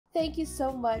Thank you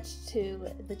so much to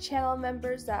the channel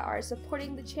members that are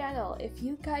supporting the channel. If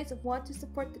you guys want to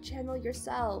support the channel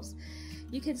yourselves,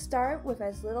 you can start with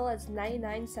as little as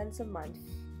 99 cents a month.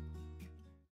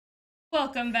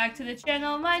 Welcome back to the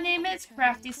channel. My name is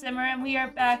Crafty Simmer, and we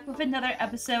are back with another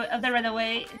episode of the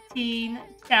Runaway Teen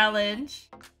Challenge.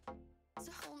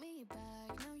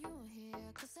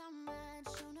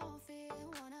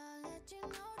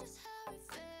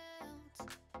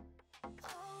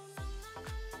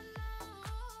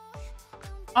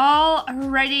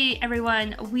 Alrighty,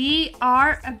 everyone, we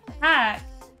are back.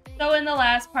 So in the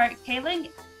last part, Kaylin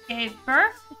gave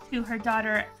birth to her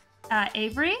daughter,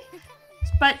 Avery.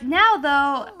 But now,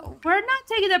 though, we're not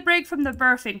taking a break from the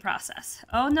birthing process.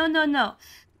 Oh, no, no, no.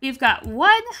 We've got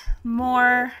one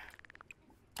more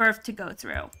birth to go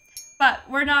through. But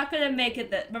we're not going to make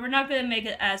it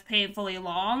as painfully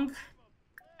long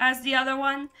as the other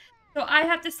one. So I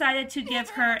have decided to give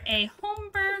her a home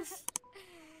birth,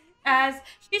 as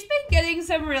she's been getting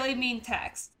some really mean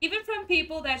texts, even from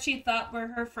people that she thought were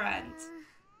her friends.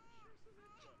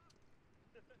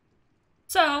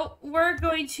 So we're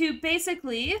going to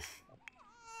basically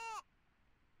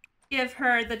give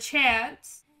her the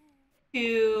chance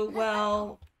to,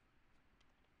 well,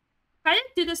 kind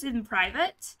of do this in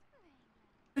private.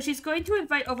 So she's going to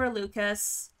invite over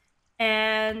Lucas,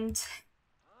 and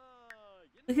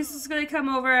Lucas is going to come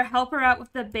over, help her out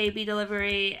with the baby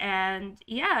delivery, and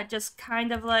yeah, just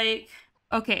kind of like,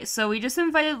 okay, so we just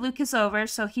invited Lucas over,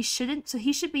 so he should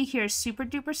be here super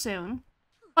duper soon.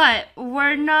 But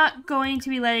we're not going to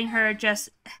be letting her just...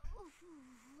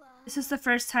 This is the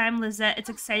first time, Lizette. It's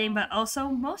exciting, but also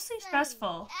mostly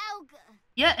stressful.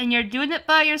 Yeah, and you're doing it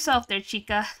by yourself there,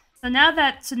 Chica. So now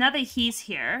that he's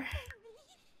here,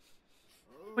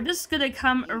 we're just gonna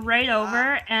come right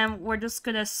over and we're just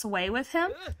gonna sway with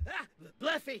him.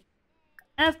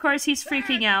 And of course, he's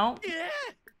freaking out.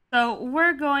 So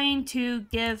we're going to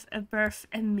give a birth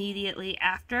immediately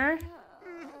after.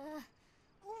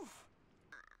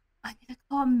 I gotta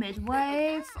call a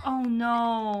midwife? Oh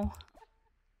no.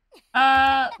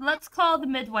 Let's call the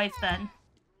midwife then.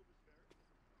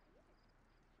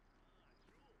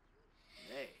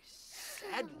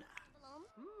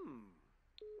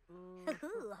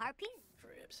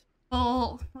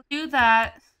 We'll do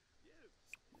that.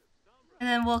 And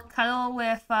then we'll cuddle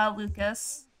with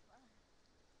Lucas.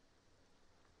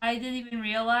 I didn't even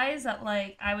realize that,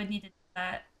 like, I would need to do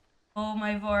that. Oh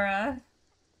my Vora.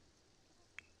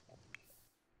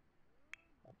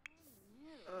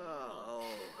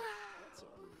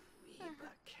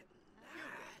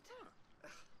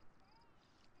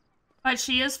 But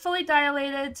she is fully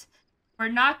dilated. We're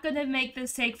not going to make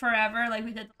this take forever like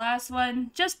we did the last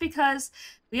one, just because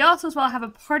we also as well have a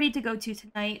party to go to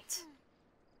tonight.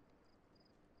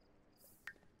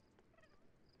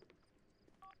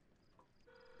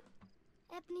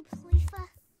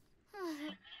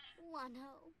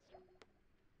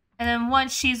 And then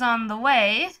once she's on the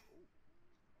way,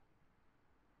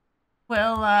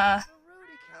 we'll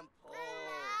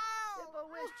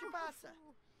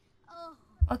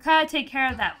kind of take care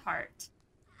of that part.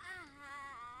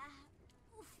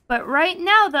 But right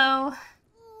now, though...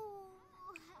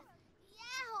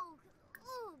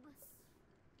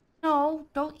 No,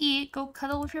 don't eat. Go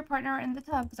cuddle with your partner in the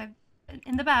tub,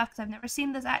 in the bath, because I've never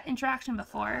seen this interaction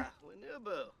before.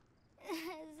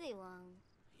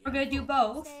 We're gonna do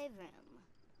both.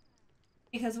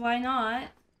 Because why not?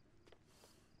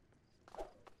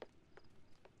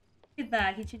 Look at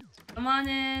that. He should come on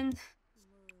in.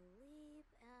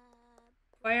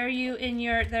 Why are you in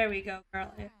your... There we go,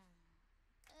 girl.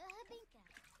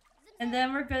 And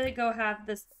then we're gonna go have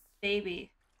this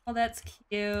baby. Oh, that's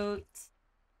cute.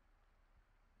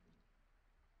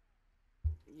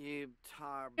 Look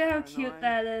at how cute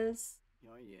that is.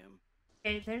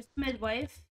 Okay, there's the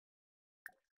midwife.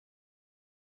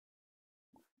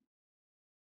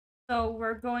 So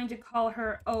we're going to call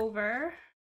her over.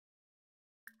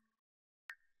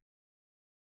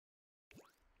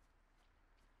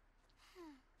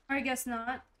 Or I guess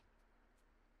not.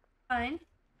 Fine.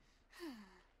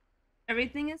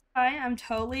 Everything is fine. I'm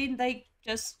totally, like,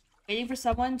 just waiting for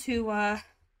someone to,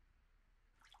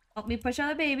 help me push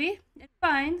out a baby. It's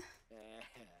fine.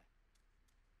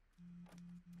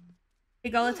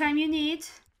 Take all the time you need.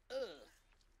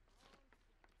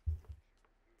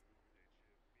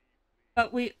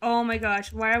 But oh my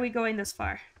gosh, why are we going this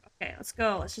far? Okay, let's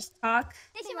go. Let's just talk.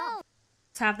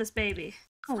 Let's have this baby.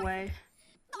 No way.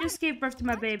 I just gave birth to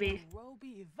my baby.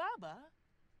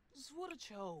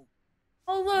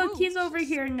 Oh look, he's over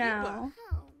here now.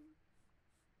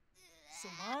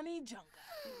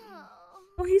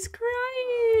 Oh, he's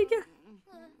crying.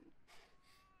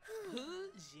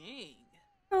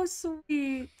 Oh,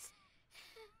 sweet.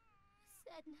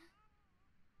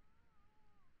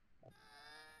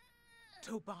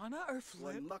 Tobana or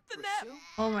Flip?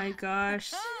 Oh my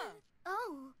gosh.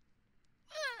 Oh.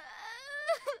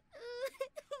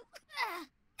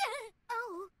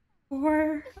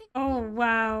 Or, oh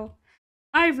wow.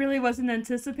 I really wasn't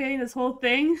anticipating this whole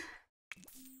thing.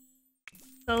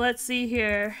 So let's see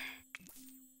here.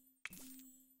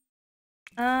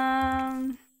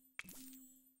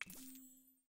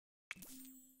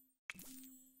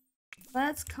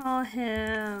 Let's call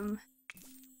him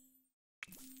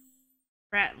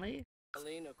Bradley.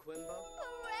 Alina Quimbo.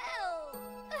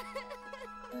 Well.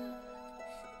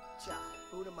 Cha,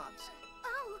 Buddha Mobs.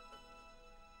 Oh.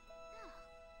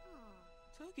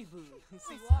 Togi Boo.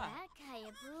 See What's why? that,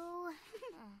 Kayaboo?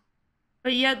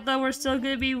 But yet, though, we're still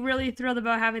gonna be really thrilled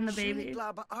about having the baby.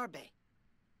 Glaba Arbe.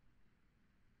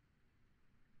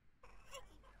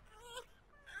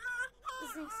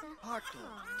 Parkto,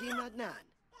 Ginat Nan.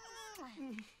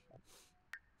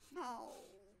 Oh,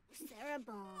 Sarah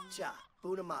Bone. Cha,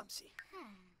 Buddha Mobsy.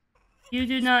 You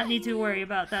do not need to worry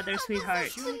about that, there, sweetheart.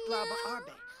 Shuni Glaba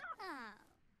Arbe.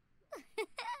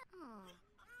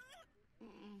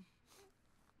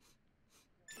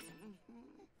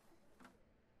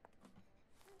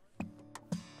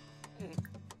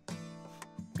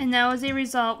 And now, as a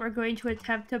result, we're going to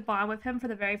attempt to bond with him for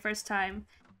the very first time.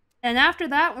 And after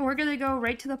that, we're gonna go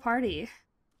right to the party.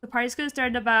 The party's gonna start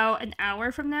in about an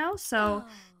hour from now, so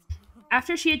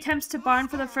after she attempts to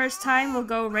bond for the first time, we'll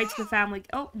go right to the family.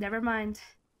 Oh, never mind.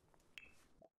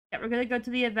 Yeah, we're gonna go to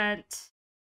the event.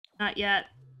 Not yet.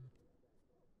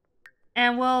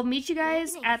 And we'll meet you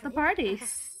guys at the party.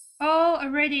 Oh,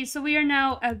 alrighty, so we are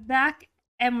now back,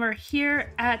 and we're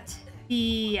here at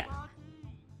the,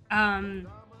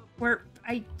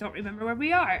 I don't remember where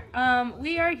we are.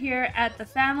 We are here at the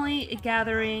family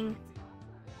gathering,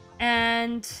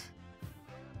 and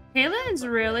Kaylin's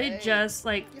really just,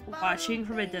 like, watching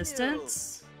from a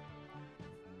distance.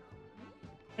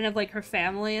 Kind of like her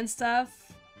family and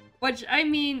stuff. Which, I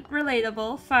mean,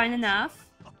 relatable, fine enough.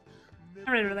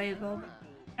 Not really relatable.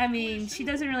 I mean, she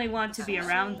doesn't really want to be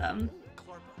around them.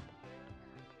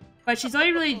 But she's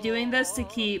only really doing this to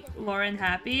keep Lauren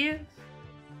happy.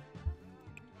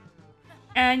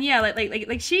 And yeah,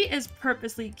 like she is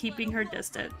purposely keeping her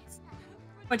distance,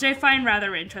 which I find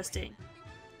rather interesting.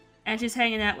 And she's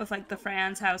hanging out with like the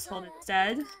Franz household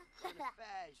instead.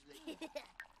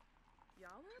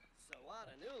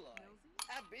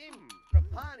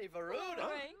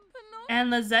 And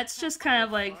Lizette's just kind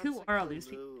of like, who are all these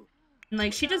people? And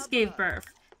like, she just gave birth,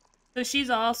 so she's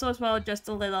also as well just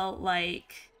a little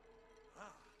like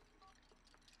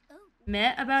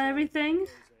meh about everything.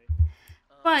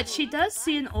 But she does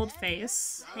see an old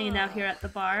face hanging out here at the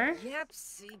bar.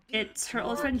 It's her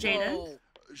old friend Jaden.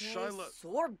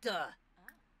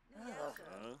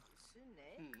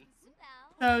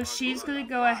 So she's gonna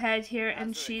go ahead here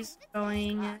and she's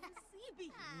going...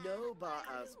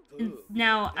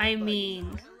 Now, I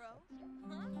mean...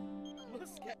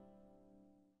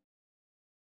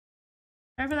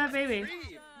 Sorry for that baby.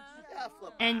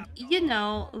 And, you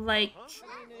know, like...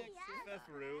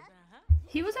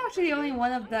 He was actually the only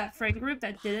one of that friend group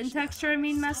that didn't text her a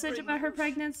mean message about her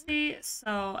pregnancy,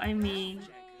 so, I mean...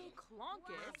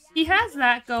 He has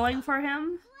that going for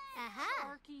him.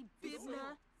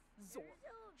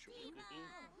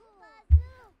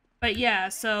 But yeah,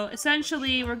 so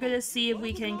essentially we're gonna see if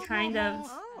we can kind of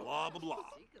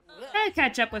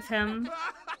catch up with him,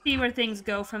 see where things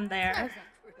go from there.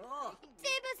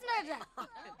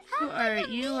 Who are you?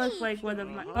 You look like one of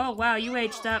my... Oh wow, you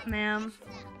aged up, ma'am.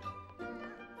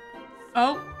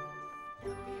 Oh.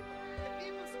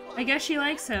 I guess she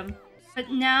likes him. But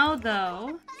now,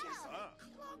 though,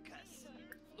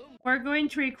 we're going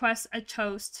to request a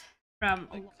toast from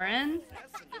Lauren.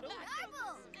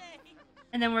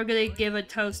 And then we're going to give a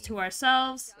toast to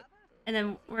ourselves. And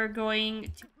then we're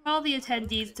going to call the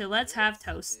attendees to let's have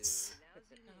toasts.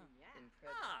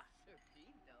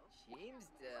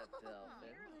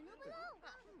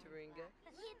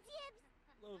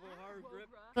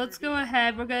 Let's go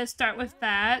ahead. We're going to start with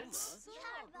that.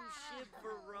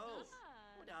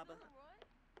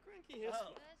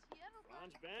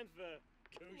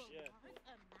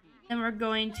 Then we're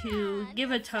going to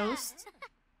give a toast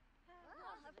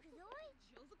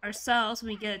ourselves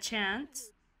when we get a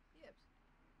chance.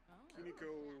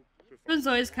 This one's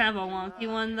always kind of a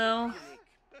wonky one, though.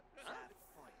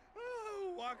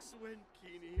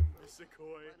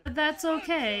 But that's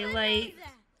okay, like...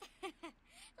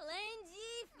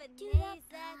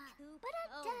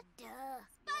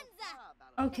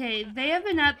 Okay, they have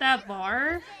been at that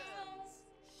bar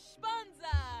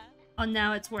Oh,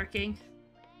 now it's working.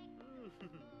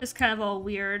 It's kind of all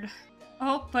weird.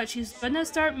 Oh, but she's gonna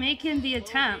start making the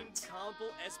attempt.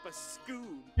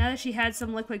 Now that she had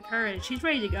some liquid courage, she's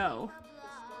ready to go.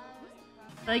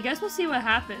 But I guess we'll see what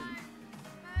happens.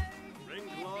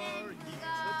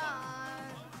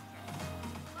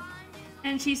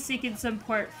 And she's seeking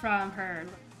support from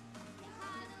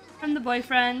the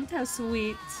boyfriend. How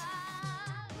sweet.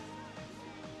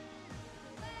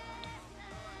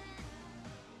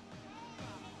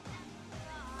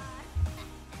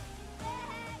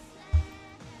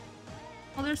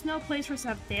 Well, there's no place for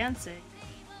stuff dancing.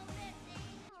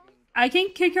 I can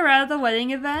kick her out of the wedding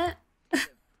event? I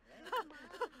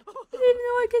didn't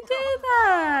know I could do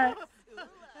that!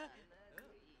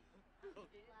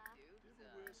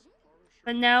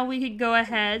 But now we could go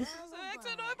ahead.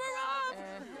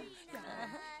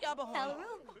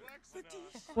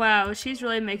 Wow, she's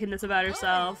really making this about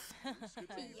herself.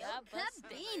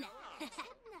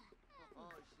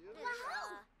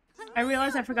 I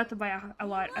realized I forgot to buy a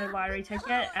lottery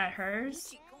ticket at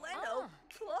hers.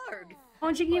 Oh,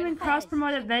 and she can even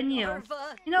cross-promote at venue.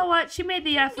 You know what? She made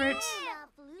the effort.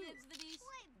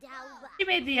 She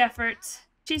made the effort.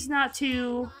 She's not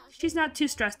too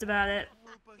stressed about it.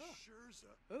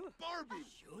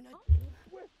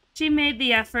 She made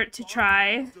the effort to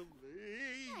try.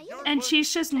 And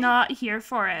she's just not here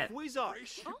for it.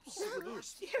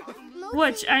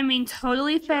 Which, I mean,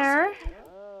 totally fair.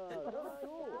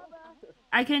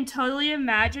 I can totally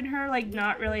imagine her, like,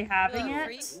 not really having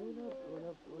it.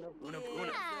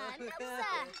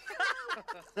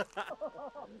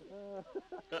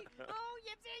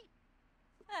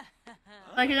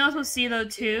 I can also see, though,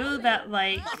 too, that,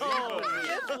 like,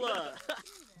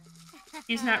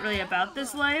 she's not really about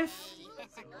this life.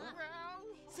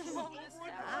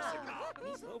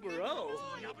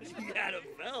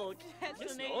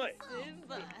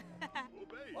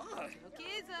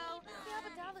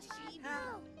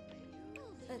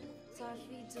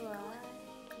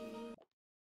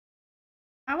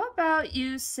 How about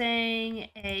you saying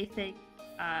a thing,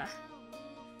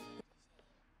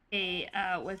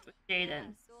 with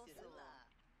Jaden?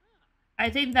 I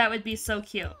think that would be so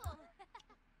cute.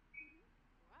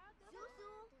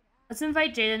 Let's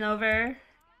invite Jaden over.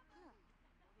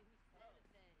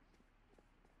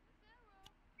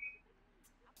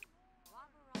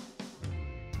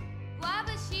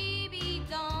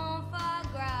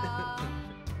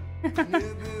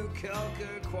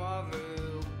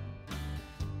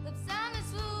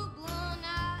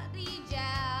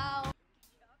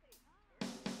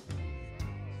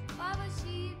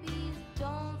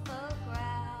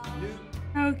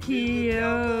 How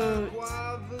cute.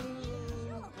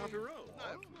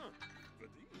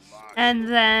 And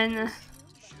then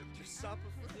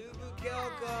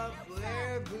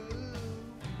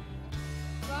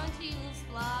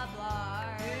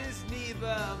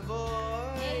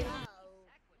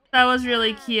that was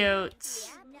really cute.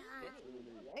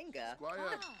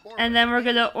 And then we're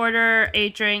gonna order a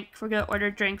drink. We're gonna order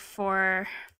a drink for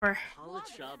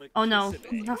oh no,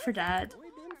 not for Dad.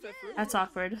 That's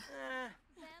awkward.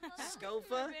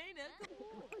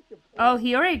 Oh,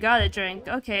 he already got a drink.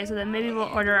 Okay, so then maybe we'll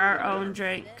order our own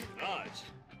drink.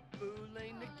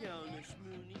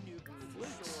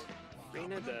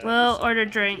 We'll order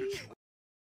drink.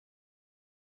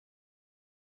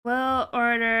 We'll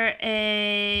order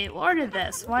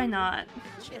this. Why not?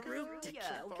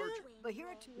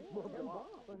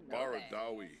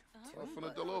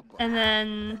 And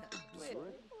then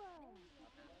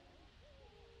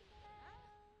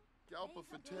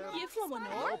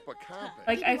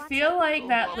like, I feel like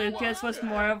that Lucas was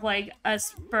more of like a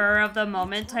spur of the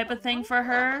moment type of thing for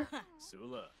her.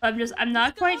 I'm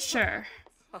not quite sure.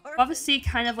 We'll have to see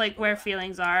kind of like where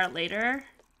feelings are later.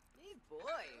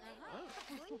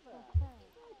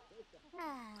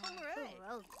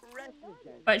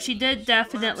 But she did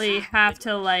definitely have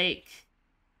to like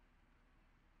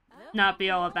not be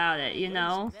all about it, you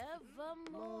know?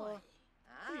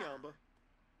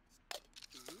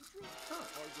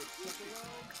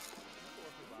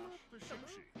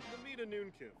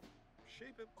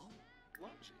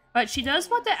 But she does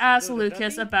want to ask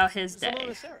Lucas about his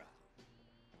day.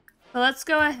 So let's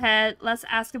go ahead, let's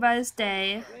ask about his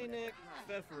day.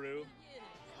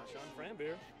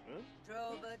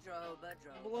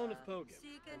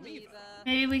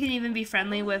 Maybe we can even be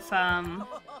friendly with him.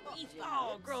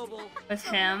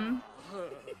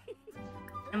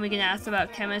 And we can ask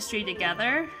about chemistry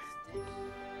together.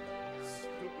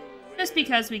 Just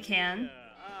because we can.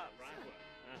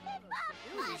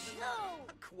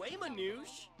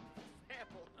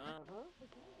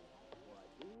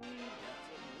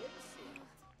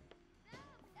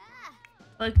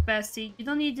 Look, Bestie, you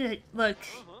don't need to look.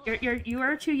 You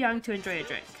are too young to enjoy a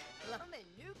drink.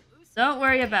 Don't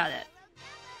worry about it.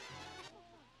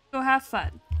 Go have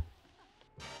fun.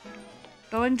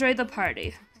 Go enjoy the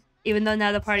party. Even though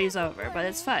now the party's over, but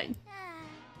it's fine.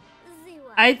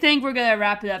 I think we're gonna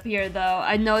wrap it up here, though.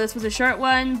 I know this was a short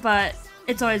one, but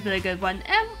it's always been a good one.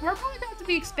 And we're probably going to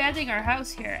be expanding our house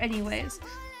here anyways.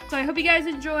 So I hope you guys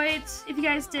enjoyed. If you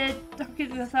guys did, don't forget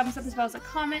to give a thumbs up as well as a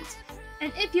comment.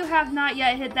 And if you have not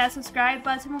yet hit that subscribe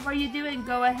button, what are you doing?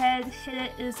 Go ahead, hit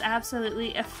it. It is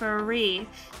absolutely free.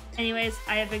 Anyways,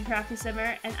 I have been Crafty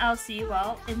Simmer, and I'll see you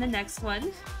all in the next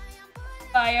one.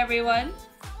 Bye, everyone.